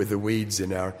and even with the weeds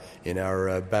in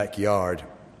our backyard.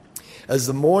 As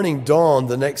the morning dawned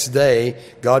the next day,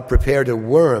 God prepared a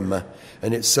worm,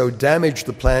 and it so damaged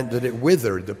the plant that it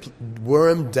withered. The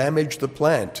worm damaged the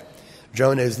plant.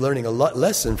 Jonah is learning a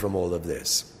lesson from all of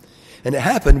this. And it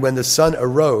happened when the sun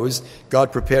arose,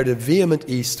 God prepared a vehement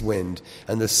east wind,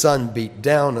 and the sun beat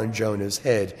down on Jonah's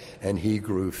head, and he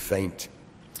grew faint.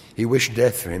 He wished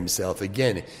death for himself.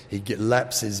 Again, he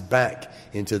lapses back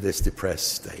into this depressed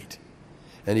state.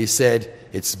 And he said,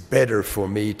 "It's better for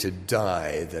me to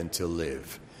die than to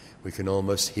live." we can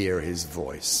almost hear his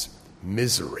voice.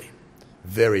 Misery,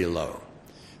 very low,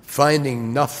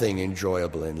 finding nothing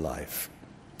enjoyable in life.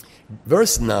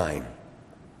 Verse 9,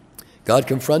 God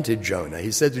confronted Jonah. He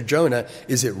said to Jonah,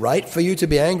 is it right for you to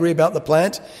be angry about the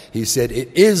plant? He said,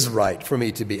 it is right for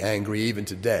me to be angry, even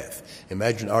to death.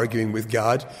 Imagine arguing with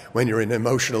God when you're in an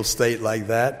emotional state like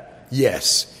that.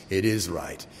 Yes, it is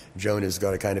right. Jonah's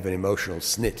got a kind of an emotional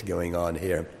snit going on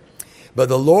here. But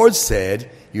the Lord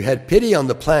said, you had pity on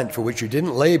the plant for which you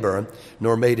didn't labor,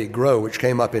 nor made it grow, which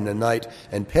came up in the night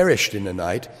and perished in the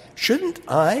night. Shouldn't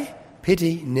I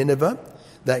pity Nineveh,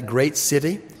 that great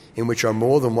city, in which are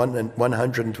more than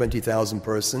 120,000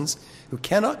 persons, who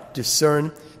cannot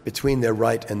discern between their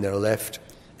right and their left,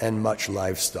 and much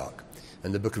livestock?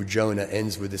 And the book of Jonah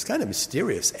ends with this kind of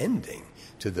mysterious ending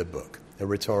to the book, a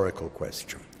rhetorical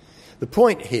question. The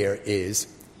point here is,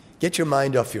 get your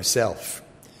mind off yourself.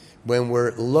 When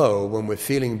we're low, when we're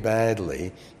feeling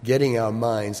badly, getting our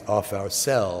minds off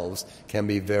ourselves can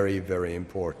be very, very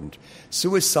important.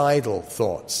 Suicidal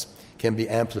thoughts can be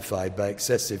amplified by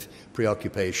excessive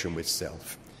preoccupation with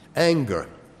self. Anger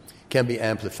can be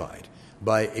amplified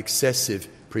by excessive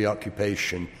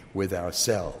preoccupation with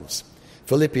ourselves.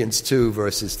 Philippians 2,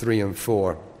 verses 3 and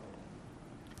 4.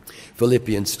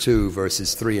 Philippians 2,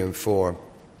 verses 3 and 4.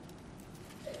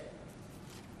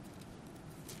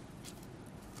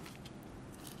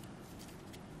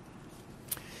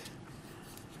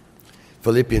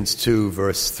 Philippians 2,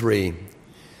 verse 3.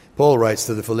 Paul writes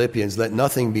to the Philippians, let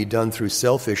nothing be done through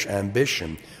selfish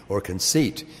ambition or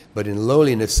conceit, but in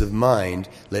lowliness of mind,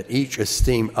 let each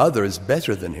esteem others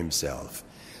better than himself.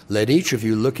 Let each of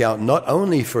you look out not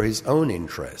only for his own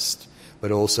interest,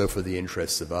 but also for the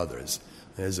interests of others.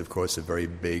 There's, of course, a very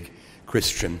big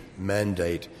Christian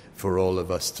mandate for all of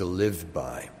us to live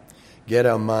by. Get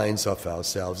our minds off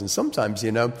ourselves. And sometimes,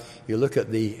 you look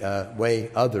at the way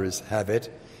others have it,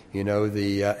 the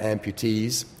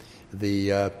amputees,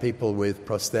 the people with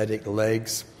prosthetic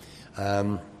legs.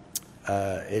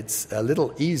 It's a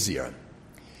little easier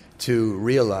to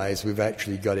realize we've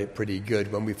actually got it pretty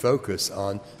good when we focus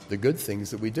on the good things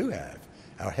that we do have,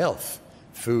 our health,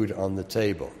 food on the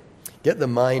table. Get the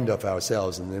mind off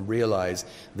ourselves and then realize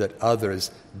that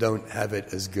others don't have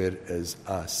it as good as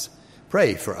us.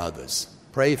 Pray for others.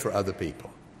 Pray for other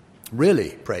people.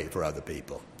 Really pray for other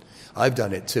people. I've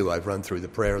done it too. I've run through the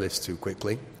prayer list too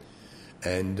quickly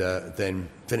and then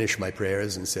finished my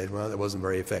prayers and said, well, that wasn't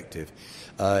very effective.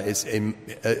 In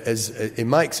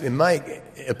my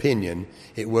opinion,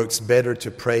 it works better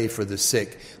to pray for the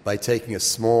sick by taking a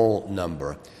small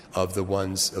number of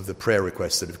the prayer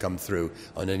requests that have come through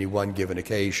on any one given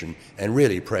occasion and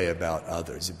really pray about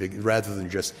others, rather than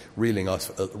just reeling off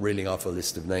a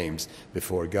list of names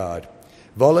before God.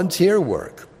 Volunteer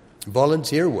work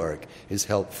is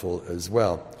helpful as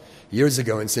well. Years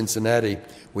ago in Cincinnati,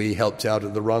 we helped out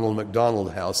at the Ronald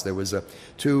McDonald House. There was a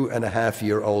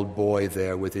 2.5-year-old boy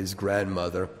there with his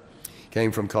grandmother.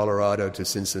 Came from Colorado to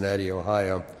Cincinnati,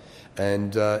 Ohio,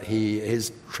 and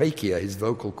his trachea, his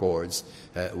vocal cords,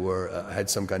 had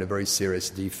some kind of very serious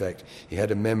defect. He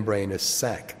had a membranous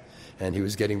sac, and he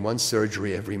was getting one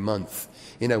surgery every month.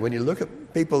 When you look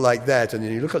at people like that, and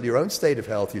then you look at your own state of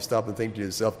health, you stop and think to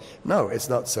yourself, no, it's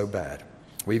not so bad.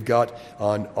 We've got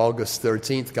on August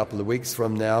 13th, a couple of weeks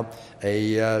from now,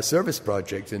 a service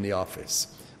project in the office.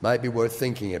 Might be worth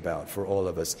thinking about for all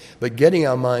of us. But getting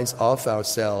our minds off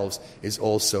ourselves is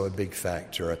also a big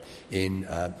factor in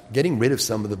getting rid of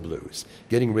some of the blues.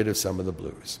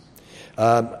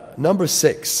 Number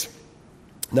six.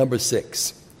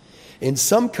 In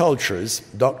some cultures,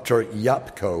 Dr.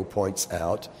 Yapko points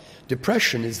out,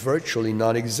 depression is virtually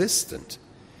non-existent.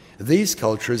 These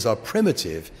cultures are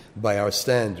primitive by our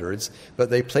standards,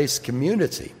 but they place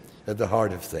community at the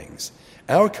heart of things.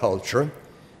 Our culture,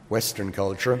 Western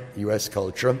culture, U.S.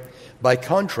 culture, by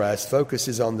contrast,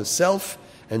 focuses on the self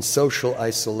and social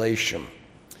isolation.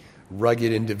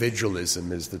 Rugged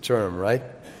individualism is the term, right?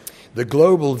 The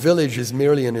global village is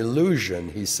merely an illusion,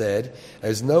 he said,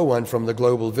 as no one from the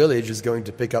global village is going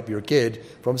to pick up your kid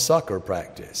from soccer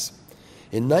practice.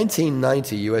 In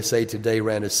 1990, USA Today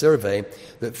ran a survey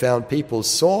that found people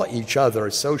saw each other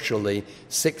socially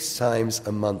 6 times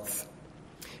a month.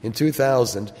 In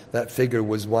 2000, that figure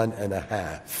was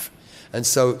 1.5. And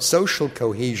so social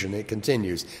cohesion, it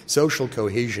continues, social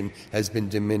cohesion has been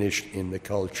diminished in the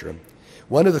culture.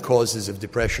 One of the causes of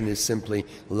depression is simply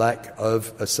lack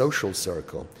of a social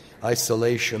circle,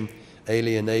 isolation,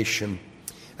 alienation.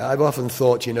 I've often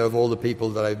thought, of all the people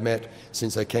that I've met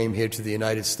since I came here to the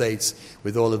United States,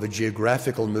 with all of the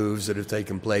geographical moves that have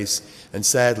taken place, and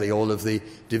sadly all of the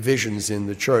divisions in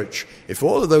the church, if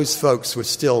all of those folks were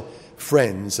still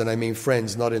friends, and I mean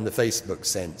friends not in the Facebook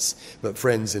sense, but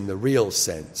friends in the real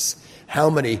sense, how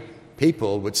many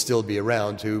people would still be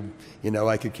around who,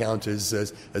 I could count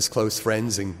as close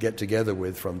friends and get together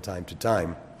with from time to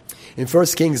time? In 1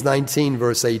 Kings 19,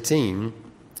 verse 18,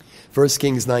 1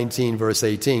 Kings 19, verse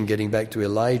 18, getting back to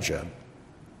Elijah,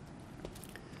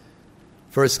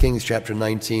 1 Kings chapter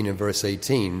 19 and verse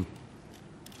 18,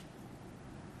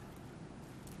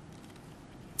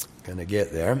 going to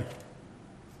get there.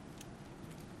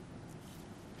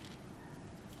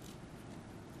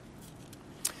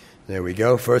 There we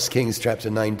go. 1 Kings chapter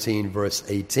 19, verse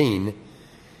 18.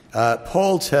 God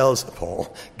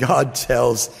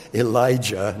tells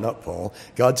Elijah, not Paul,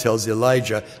 God tells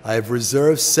Elijah, I have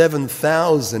reserved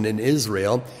 7,000 in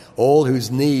Israel, all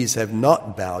whose knees have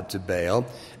not bowed to Baal,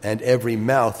 and every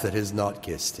mouth that has not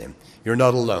kissed him. You're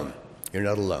not alone. You're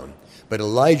not alone. But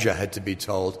Elijah had to be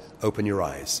told, open your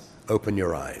eyes, open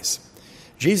your eyes.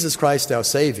 Jesus Christ, our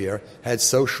Savior, had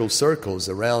social circles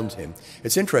around him.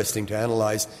 It's interesting to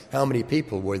analyze how many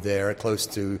people were there close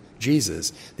to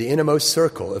Jesus. The innermost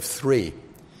circle of 3,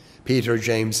 Peter,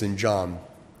 James, and John.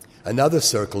 Another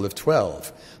circle of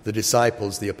 12, the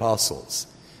disciples, the apostles.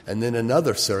 And then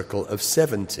another circle of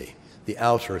 70, the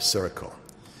outer circle.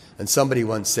 And somebody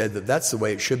once said that that's the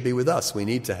way it should be with us. We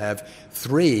need to have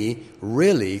 3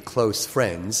 really close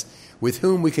friends with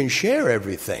whom we can share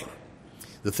everything.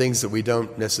 The things that we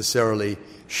don't necessarily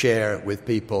share with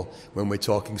people when we're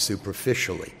talking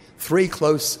superficially. 3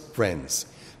 close friends,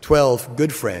 12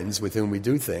 good friends with whom we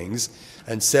do things,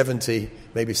 and 70,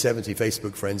 maybe 70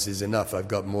 Facebook friends is enough. I've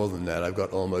got more than that. I've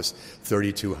got almost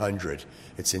 3,200.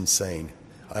 It's insane.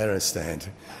 I don't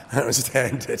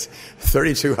understand it.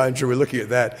 3,200, we're looking at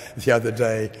that the other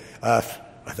day. Are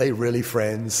they really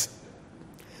friends?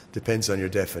 Depends on your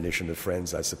definition of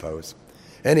friends, I suppose.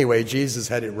 Anyway, Jesus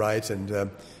had it right, and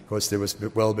of course there was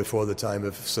well before the time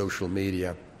of social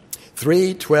media.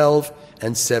 3, 12,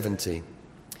 and 70.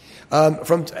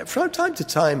 From time to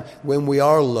time, when we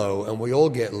are low, and we all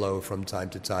get low from time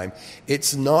to time,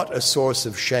 it's not a source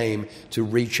of shame to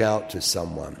reach out to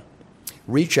someone.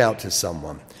 Reach out to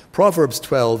someone. Proverbs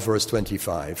 12, verse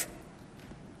 25.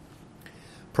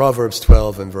 Proverbs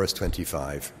 12 and verse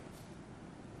 25.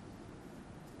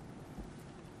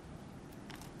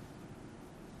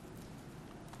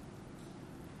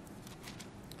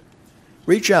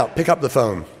 Reach out, pick up the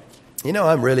phone.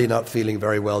 I'm really not feeling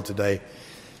very well today.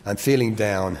 I'm feeling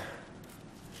down.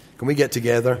 Can we get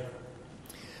together?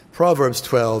 Proverbs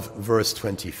 12, verse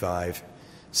 25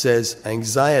 says,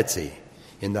 anxiety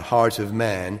in the heart of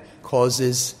man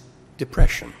causes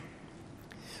depression,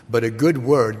 but a good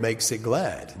word makes it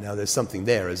glad. Now, there's something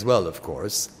there as well, of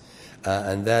course,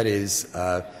 and that is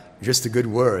just a good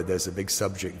word. There's a big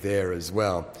subject there as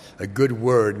well. A good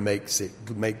word makes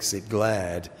it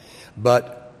glad.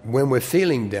 But when we're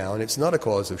feeling down, it's not a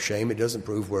cause of shame. It doesn't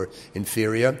prove we're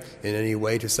inferior in any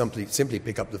way to simply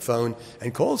pick up the phone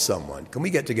and call someone. Can we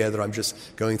get together? I'm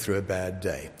just going through a bad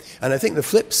day. And I think the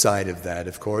flip side of that,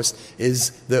 of course,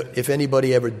 is that if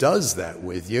anybody ever does that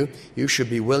with you, you should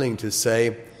be willing to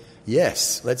say,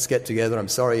 yes, let's get together. I'm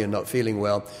sorry you're not feeling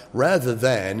well. Rather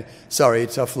than, sorry,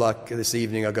 tough luck this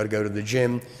evening. I've got to go to the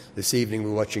gym. This evening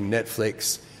we're watching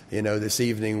Netflix. This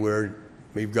evening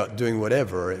we've got doing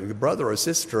whatever. A brother or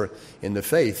sister in the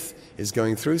faith is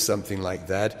going through something like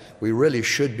that. We really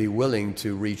should be willing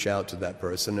to reach out to that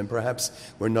person, and perhaps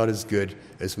we're not as good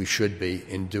as we should be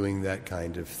in doing that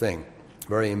kind of thing.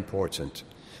 Very important.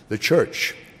 The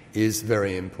church is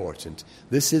very important.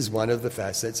 This is one of the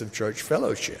facets of church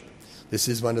fellowship. This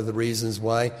is one of the reasons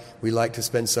why we like to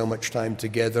spend so much time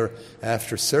together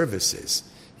after services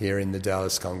here in the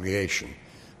Dallas congregation.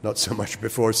 Not so much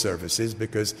before services,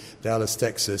 because Dallas,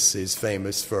 Texas is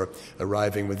famous for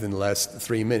arriving within the last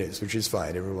 3 minutes, which is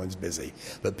fine. Everyone's busy.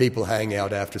 But people hang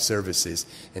out after services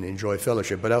and enjoy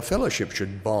fellowship. But our fellowship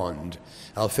should bond.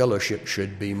 Our fellowship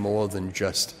should be more than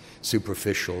just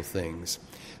superficial things.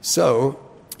 So,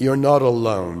 you're not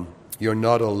alone. You're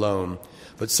not alone.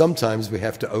 But sometimes we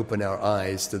have to open our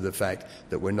eyes to the fact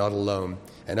that we're not alone,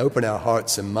 and open our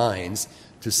hearts and minds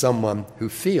to someone who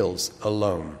feels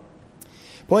alone.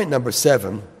 Point number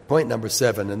seven,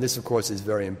 and this, of course, is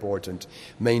very important.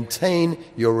 Maintain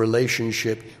your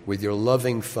relationship with your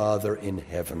loving Father in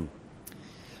heaven.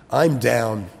 I'm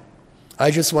down.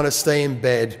 I just want to stay in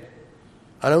bed.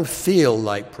 I don't feel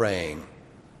like praying.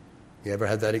 You ever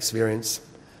had that experience?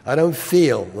 I don't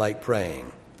feel like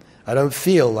praying. I don't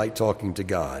feel like talking to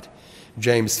God.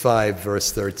 James 5,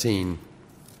 verse 13.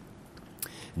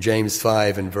 James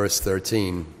 5 and verse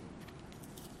 13.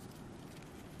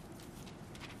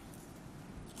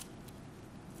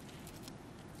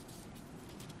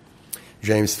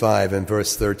 James 5 and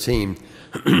verse 13.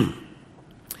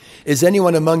 Is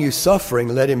anyone among you suffering?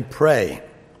 Let him pray.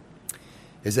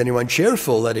 Is anyone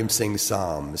cheerful? Let him sing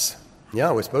psalms.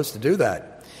 Yeah, we're supposed to do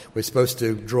that. We're supposed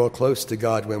to draw close to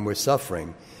God when we're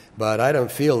suffering. But I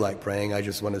don't feel like praying. I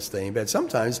just want to stay in bed.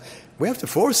 Sometimes we have to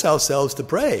force ourselves to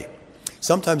pray.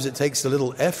 Sometimes it takes a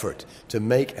little effort to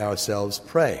make ourselves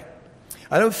pray.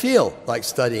 I don't feel like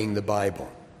studying the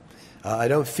Bible. I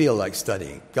don't feel like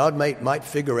studying. God might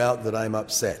figure out that I'm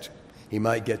upset. He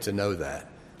might get to know that.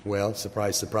 Well,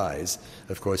 surprise, surprise.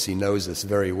 Of course, he knows us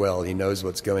very well. He knows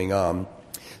what's going on.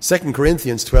 2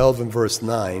 Corinthians 12 and verse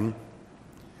 9.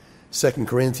 2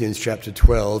 Corinthians chapter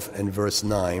 12 and verse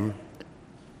 9.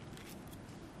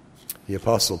 The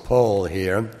Apostle Paul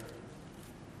here,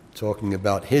 talking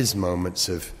about his moments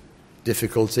of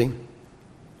difficulty.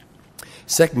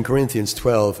 2 Corinthians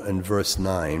 12 and verse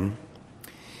 9.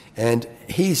 And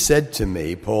he said to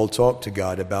me, Paul talked to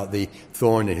God about the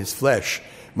thorn in his flesh,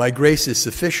 my grace is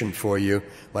sufficient for you,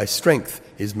 my strength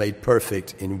is made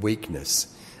perfect in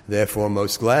weakness. Therefore,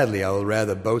 most gladly I will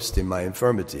rather boast in my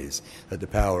infirmities, that the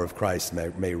power of Christ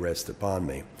may rest upon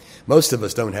me. Most of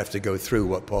us don't have to go through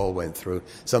what Paul went through.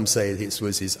 Some say it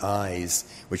was his eyes,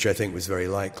 which I think was very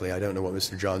likely. I don't know what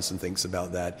Mr. Johnson thinks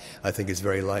about that. I think it's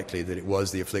very likely that it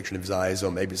was the affliction of his eyes,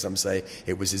 or maybe some say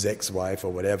it was his ex-wife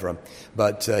or whatever.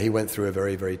 But he went through a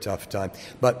very, very tough time.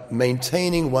 But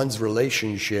maintaining one's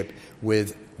relationship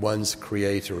with one's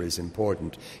Creator is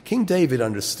important. King David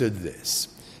understood this.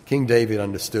 King David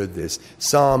understood this.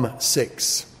 Psalm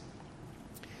 6.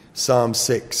 Psalm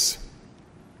 6.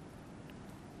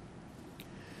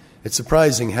 It's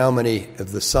surprising how many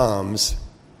of the Psalms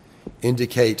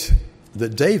indicate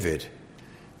that David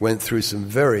went through some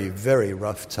very, very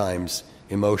rough times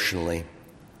emotionally.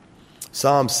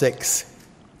 Psalm 6.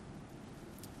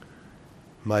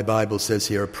 My Bible says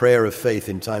here, a prayer of faith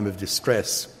in time of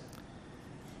distress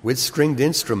with stringed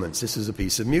instruments. This is a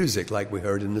piece of music like we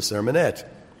heard in the sermonette.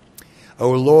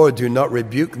 O Lord, do not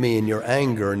rebuke me in your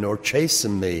anger, nor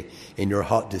chasten me in your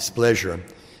hot displeasure.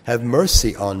 Have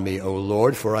mercy on me, O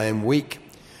Lord, for I am weak.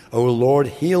 O Lord,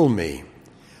 heal me,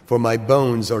 for my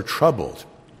bones are troubled.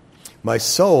 My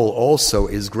soul also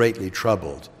is greatly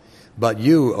troubled. But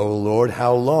you, O Lord,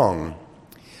 how long?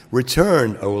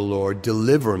 Return, O Lord,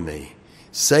 deliver me.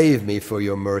 Save me for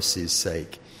your mercy's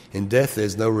sake. In death there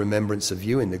is no remembrance of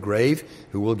you. In the grave,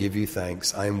 who will give you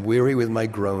thanks? I am weary with my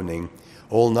groaning.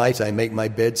 All night I make my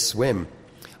bed swim.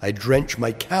 I drench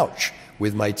my couch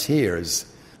with my tears.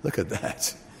 Look at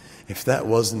that. If that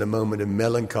wasn't a moment of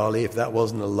melancholy, if that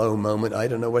wasn't a low moment, I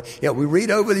don't know what. Yeah, we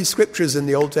read over these scriptures in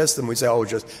the Old Testament. We say,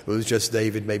 it was just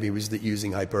David. Maybe he was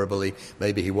using hyperbole.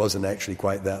 Maybe he wasn't actually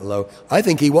quite that low. I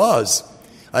think he was.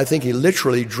 I think he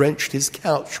literally drenched his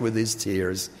couch with his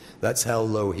tears. That's how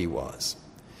low he was.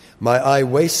 My eye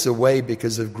wastes away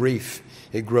because of grief.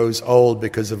 It grows old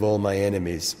because of all my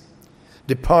enemies.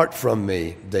 Depart from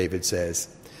me, David says,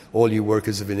 all you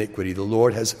workers of iniquity. The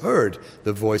Lord has heard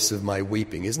the voice of my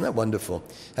weeping. Isn't that wonderful?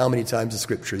 How many times the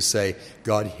scriptures say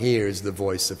God hears the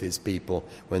voice of his people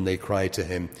when they cry to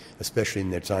him, especially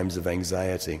in their times of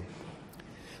anxiety.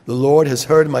 The Lord has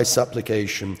heard my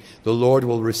supplication. The Lord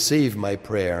will receive my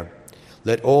prayer.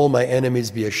 Let all my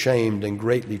enemies be ashamed and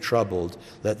greatly troubled.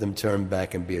 Let them turn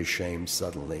back and be ashamed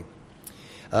suddenly.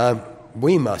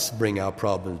 We must bring our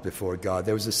problems before God.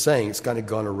 There was a saying, it's kind of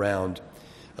gone around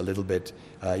a little bit.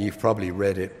 You've probably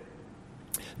read it.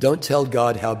 Don't tell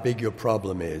God how big your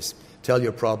problem is. Tell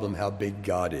your problem how big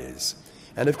God is.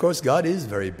 And of course, God is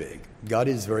very big. God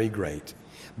is very great.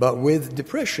 But with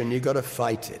depression, you've got to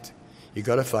fight it. You've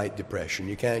got to fight depression.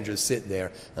 You can't just sit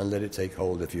there and let it take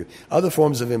hold of you. Other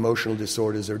forms of emotional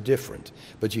disorders are different,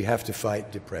 but you have to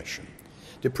fight depression.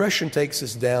 Depression takes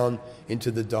us down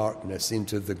into the darkness,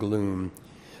 into the gloom.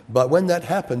 But when that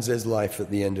happens, there's life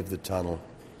at the end of the tunnel.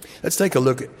 Let's take a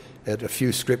look at a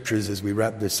few scriptures as we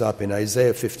wrap this up in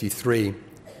Isaiah 53.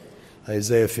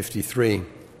 Isaiah 53.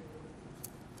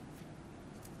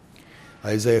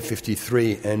 Isaiah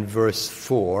 53 and verse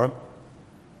 4.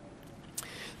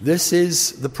 This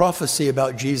is the prophecy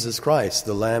about Jesus Christ,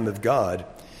 the Lamb of God.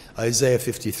 Isaiah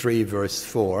 53 verse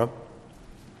 4.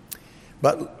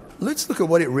 But let's look at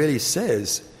what it really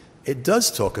says. It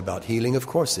does talk about healing, of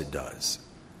course it does.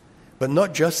 But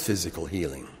not just physical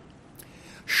healing.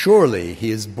 Surely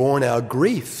he has borne our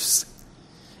griefs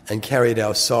and carried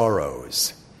our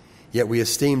sorrows. Yet we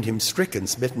esteemed him stricken,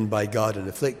 smitten by God, and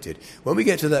afflicted. When we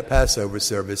get to that Passover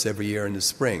service every year in the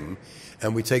spring,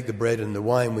 and we take the bread and the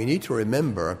wine, we need to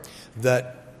remember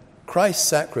that Christ's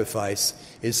sacrifice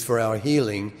is for our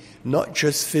healing, not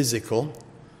just physical.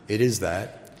 It is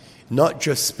that. not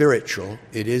just spiritual,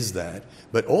 it is that,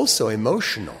 but also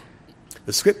emotional.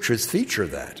 The scriptures feature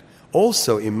that,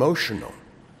 also emotional.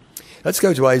 Let's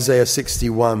go to Isaiah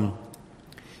 61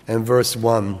 and verse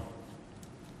 1.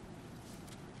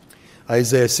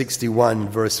 Isaiah 61,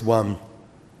 verse 1.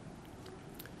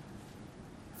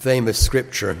 Famous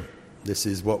scripture. This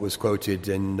is what was quoted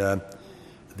in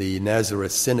the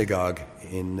Nazareth synagogue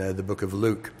in the book of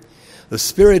Luke. The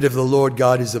Spirit of the Lord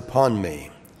God is upon me,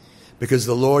 because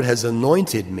the Lord has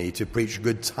anointed me to preach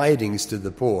good tidings to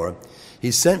the poor.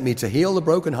 He sent me to heal the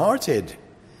brokenhearted,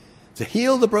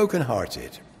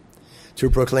 to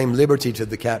proclaim liberty to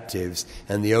the captives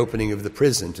and the opening of the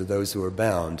prison to those who are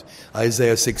bound.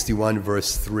 Isaiah 61,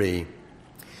 verse 3.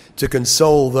 To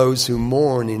console those who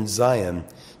mourn in Zion,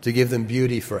 to give them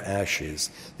beauty for ashes,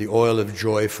 the oil of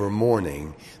joy for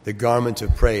mourning, the garment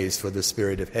of praise for the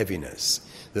spirit of heaviness,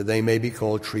 that they may be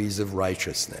called trees of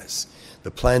righteousness, the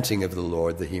planting of the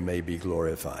Lord, that he may be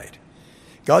glorified.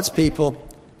 God's people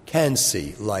can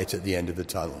see light at the end of the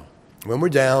tunnel. When we're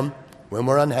down, when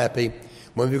we're unhappy,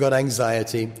 when we've got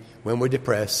anxiety, when we're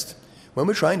depressed, when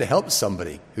we're trying to help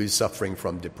somebody who's suffering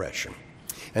from depression.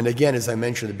 And again, as I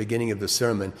mentioned at the beginning of the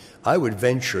sermon, I would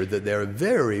venture that there are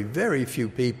very, very few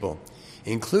people,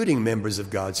 including members of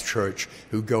God's church,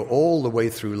 who go all the way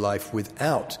through life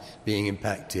without being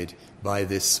impacted by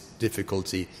this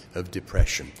difficulty of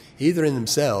depression, either in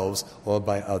themselves or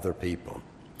by other people.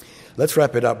 Let's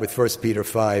wrap it up with 1 Peter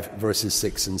 5, verses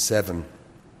 6 and 7.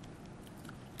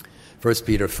 1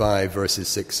 Peter 5, verses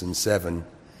 6 and 7.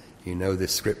 You know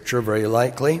this scripture very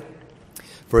likely.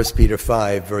 1 Peter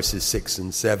 5, verses 6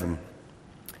 and 7.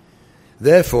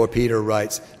 Therefore, Peter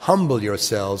writes, humble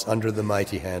yourselves under the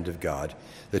mighty hand of God,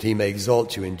 that he may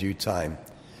exalt you in due time,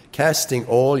 casting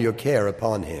all your care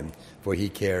upon him, for he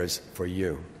cares for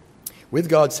you. With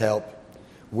God's help,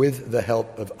 with the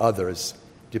help of others,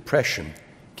 depression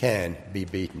can be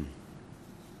beaten.